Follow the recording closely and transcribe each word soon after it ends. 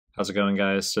How's it going,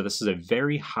 guys? So this is a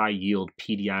very high yield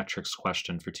pediatrics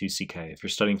question for 2CK. If you're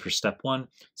studying for step 1,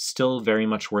 still very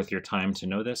much worth your time to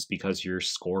know this because your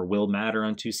score will matter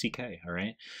on 2CK, all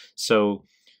right? So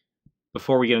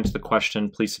before we get into the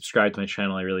question, please subscribe to my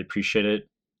channel. I really appreciate it.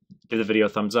 Give the video a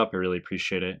thumbs up. I really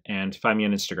appreciate it. And find me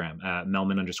on Instagram at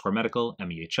melman_medical,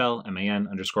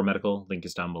 MEHL_medical. Link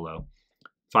is down below.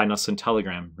 Find us on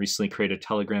Telegram. Recently created a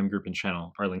Telegram group and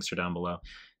channel. Our links are down below.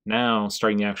 Now,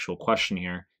 starting the actual question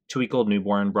here. 2-week-old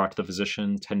newborn brought to the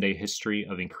physician, 10-day history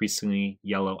of increasingly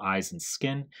yellow eyes and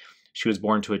skin. She was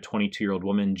born to a 22-year-old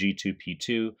woman,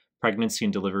 G2P2. Pregnancy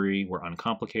and delivery were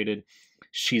uncomplicated.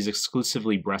 She's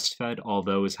exclusively breastfed,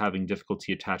 although is having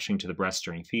difficulty attaching to the breast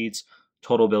during feeds.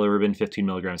 Total bilirubin 15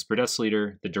 milligrams per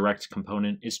deciliter. The direct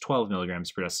component is 12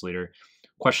 milligrams per deciliter.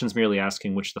 Question's merely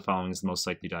asking which of the following is the most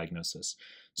likely diagnosis.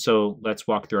 So let's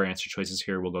walk through our answer choices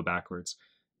here. We'll go backwards.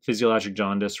 Physiologic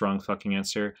jaundice, wrong fucking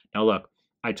answer. Now look,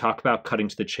 I talk about cutting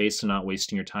to the chase and not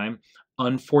wasting your time.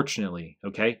 Unfortunately,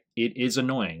 okay, it is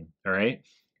annoying, all right?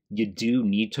 You do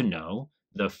need to know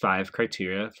the 5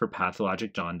 criteria for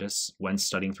pathologic jaundice when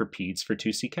studying for peds for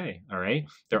 2CK, all right?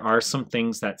 There are some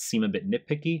things that seem a bit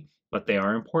nitpicky, but they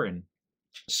are important.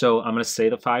 So I'm going to say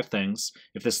the 5 things.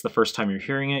 If this is the first time you're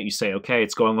hearing it, you say, okay,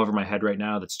 it's going over my head right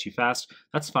now. That's too fast.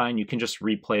 That's fine. You can just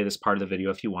replay this part of the video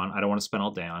if you want. I don't want to spend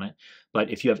all day on it. But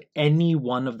if you have any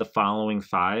one of the following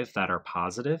 5 that are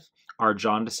positive, our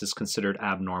jaundice is considered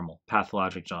abnormal,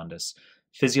 pathologic jaundice.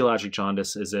 Physiologic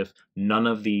jaundice is if none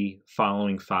of the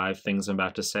following 5 things I'm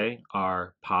about to say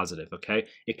are positive, okay?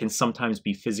 It can sometimes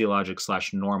be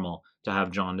physiologic/normal to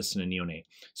have jaundice in a neonate.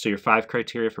 So your 5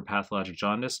 criteria for pathologic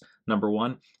jaundice, number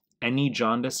 1, any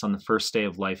jaundice on the first day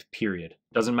of life, period.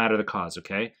 Doesn't matter the cause,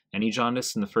 okay? Any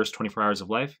jaundice in the first 24 hours of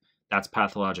life, that's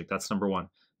pathologic. That's number 1.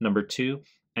 Number 2,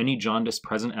 any jaundice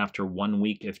present after 1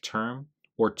 week if term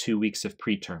or 2 weeks if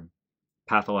preterm,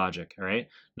 pathologic, all right?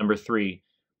 Number 3,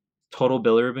 total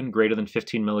bilirubin greater than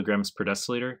 15 milligrams per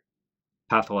deciliter,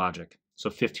 pathologic, so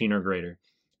 15 or greater.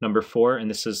 Number 4, and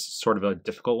this is sort of a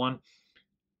difficult one,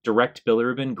 direct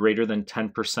bilirubin greater than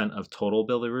 10% of total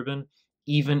bilirubin,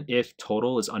 even if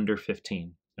total is under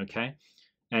 15, okay?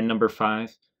 And number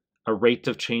 5, a rate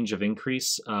of change of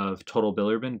increase of total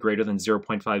bilirubin greater than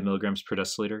 0.5 milligrams per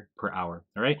deciliter per hour,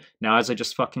 all right? Now, as I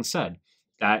just fucking said,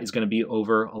 that is going to be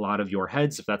over a lot of your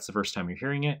heads if that's the first time you're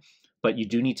hearing it. But you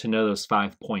do need to know those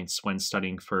 5 points when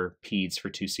studying for peds for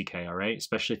 2CK, all right?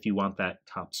 Especially if you want that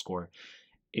top score.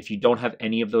 If you don't have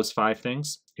any of those 5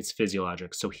 things, it's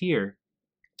physiologic. So here,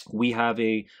 we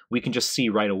can just see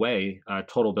right away,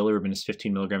 total bilirubin is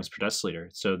 15 milligrams per deciliter.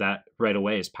 So that right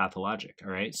away is pathologic, all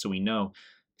right? So we know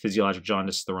physiologic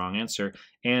jaundice is the wrong answer.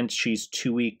 And she's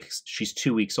 2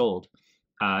 weeks old.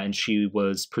 And she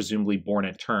was presumably born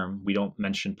at term. We don't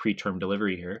mention preterm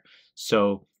delivery here.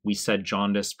 So we said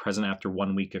jaundice present after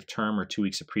 1 week of term or 2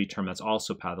 weeks of preterm. That's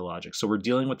also pathologic. So we're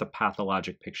dealing with a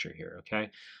pathologic picture here,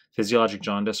 okay? Physiologic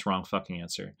jaundice, wrong fucking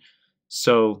answer.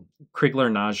 So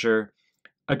Crigler-Najjar,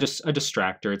 a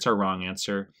distractor. It's our wrong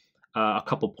answer. A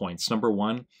couple points. Number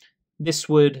 1, this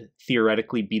would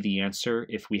theoretically be the answer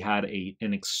if we had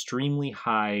an extremely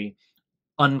high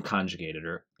unconjugated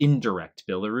or indirect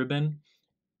bilirubin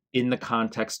in the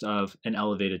context of an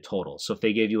elevated total. So if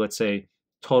they gave you, let's say,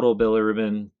 total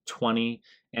bilirubin 20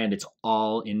 and it's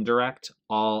all indirect,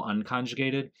 all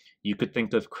unconjugated, you could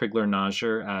think of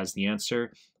Crigler-Najjar as the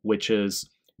answer, which is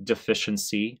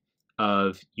deficiency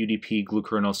of UDP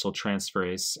glucuronyl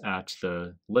transferase at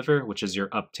the liver, which is your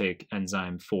uptake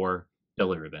enzyme for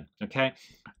bilirubin, okay?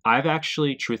 I've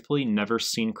actually, truthfully, never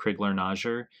seen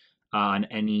Crigler-Najjar on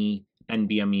any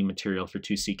NBME material for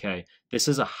 2CK. This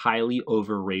is a highly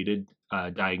overrated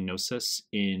diagnosis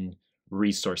in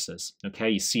resources, okay?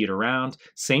 You see it around.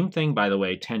 Same thing, by the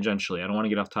way, tangentially, I don't want to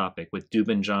get off topic, with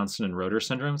Dubin-Johnson and Rotor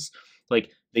syndromes.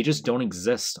 Like, they just don't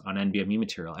exist on NBME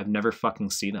material. I've never fucking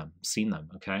seen them,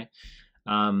 okay?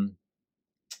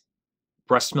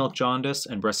 Breast milk jaundice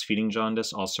and breastfeeding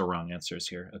jaundice, also wrong answers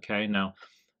here, okay? Now,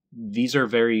 these are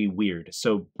very weird.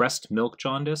 So breast milk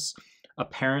jaundice,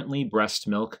 apparently breast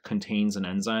milk contains an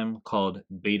enzyme called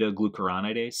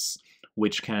beta-glucuronidase,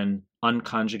 which can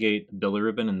unconjugate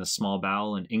bilirubin in the small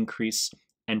bowel and increase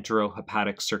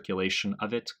enterohepatic circulation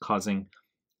of it, causing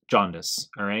jaundice,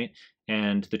 all right?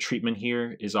 And the treatment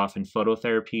here is often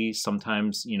phototherapy.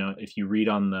 Sometimes, you know, if you read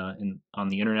on the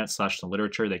internet / the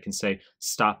literature, they can say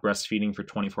stop breastfeeding for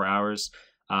 24 hours.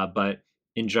 But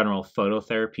in general,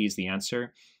 phototherapy is the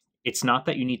answer. It's not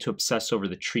that you need to obsess over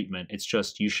the treatment. It's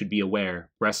just you should be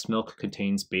aware breast milk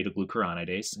contains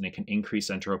beta-glucuronidase and it can increase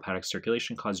enterohepatic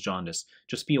circulation, cause jaundice.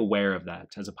 Just be aware of that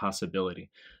as a possibility.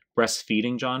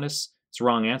 Breastfeeding jaundice, It's a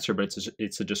wrong answer, but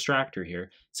it's a distractor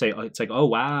here. Say it's like, oh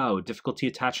wow, difficulty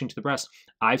attaching to the breast.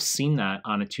 I've seen that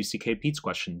on a 2CK PEDS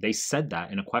question. They said that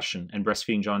in a question, and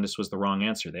breastfeeding jaundice was the wrong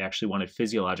answer. They actually wanted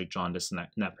physiologic jaundice in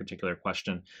that particular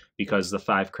question because the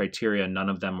 5 criteria, none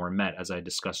of them were met, as I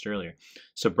discussed earlier.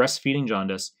 So breastfeeding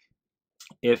jaundice,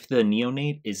 if the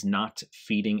neonate is not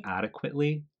feeding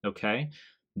adequately, okay,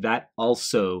 that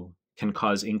also can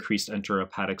cause increased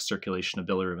enterohepatic circulation of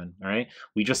bilirubin, all right?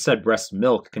 We just said breast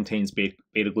milk contains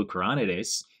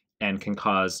beta-glucuronidase and can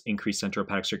cause increased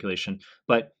enterohepatic circulation,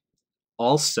 but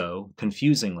also,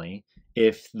 confusingly,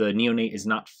 if the neonate is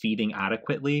not feeding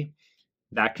adequately,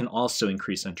 that can also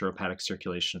increase enterohepatic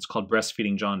circulation. It's called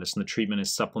breastfeeding jaundice, and the treatment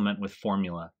is supplement with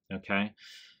formula, okay?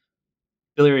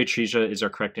 Biliary atresia is our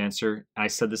correct answer. I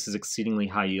said this is exceedingly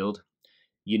high yield.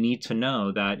 You need to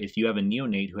know that if you have a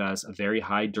neonate who has a very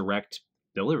high direct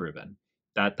bilirubin,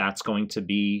 that's going to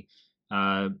be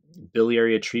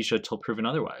biliary atresia till proven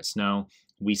otherwise. Now,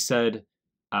 we said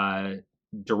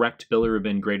direct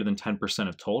bilirubin greater than 10%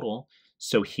 of total.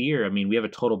 So here, I mean, we have a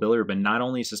total bilirubin. Not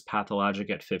only is this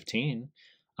pathologic at 15,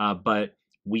 but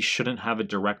we shouldn't have a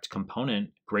direct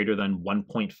component greater than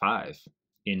 1.5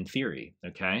 in theory,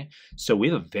 okay? So we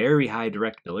have a very high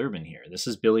direct bilirubin here. This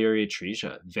is biliary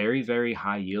atresia, very, very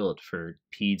high yield for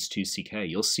PEDS 2CK.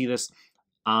 You'll see this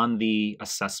on the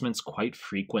assessments quite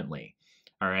frequently,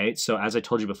 all right? So as I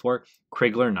told you before,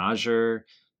 Crigler-Najjar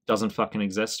doesn't fucking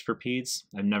exist for PEDS.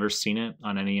 I've never seen it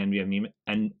on any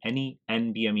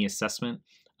NBME assessment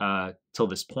till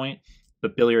this point.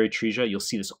 But biliary atresia, you'll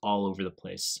see this all over the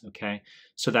place, okay?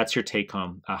 So that's your take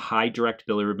home. A high direct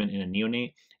bilirubin in a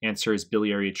neonate. Answer is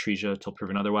biliary atresia till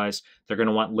proven otherwise. They're going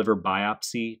to want liver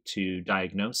biopsy to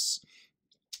diagnose.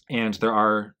 And there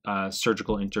are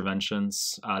surgical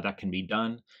interventions that can be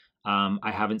done.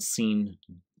 I haven't seen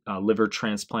liver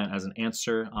transplant as an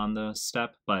answer on the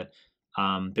step, but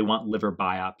they want liver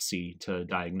biopsy to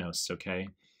diagnose, okay?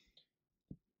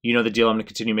 You know the deal. I'm going to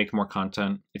continue making more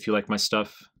content. If you like my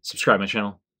stuff, subscribe to my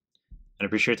channel. And I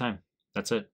appreciate your time. That's it.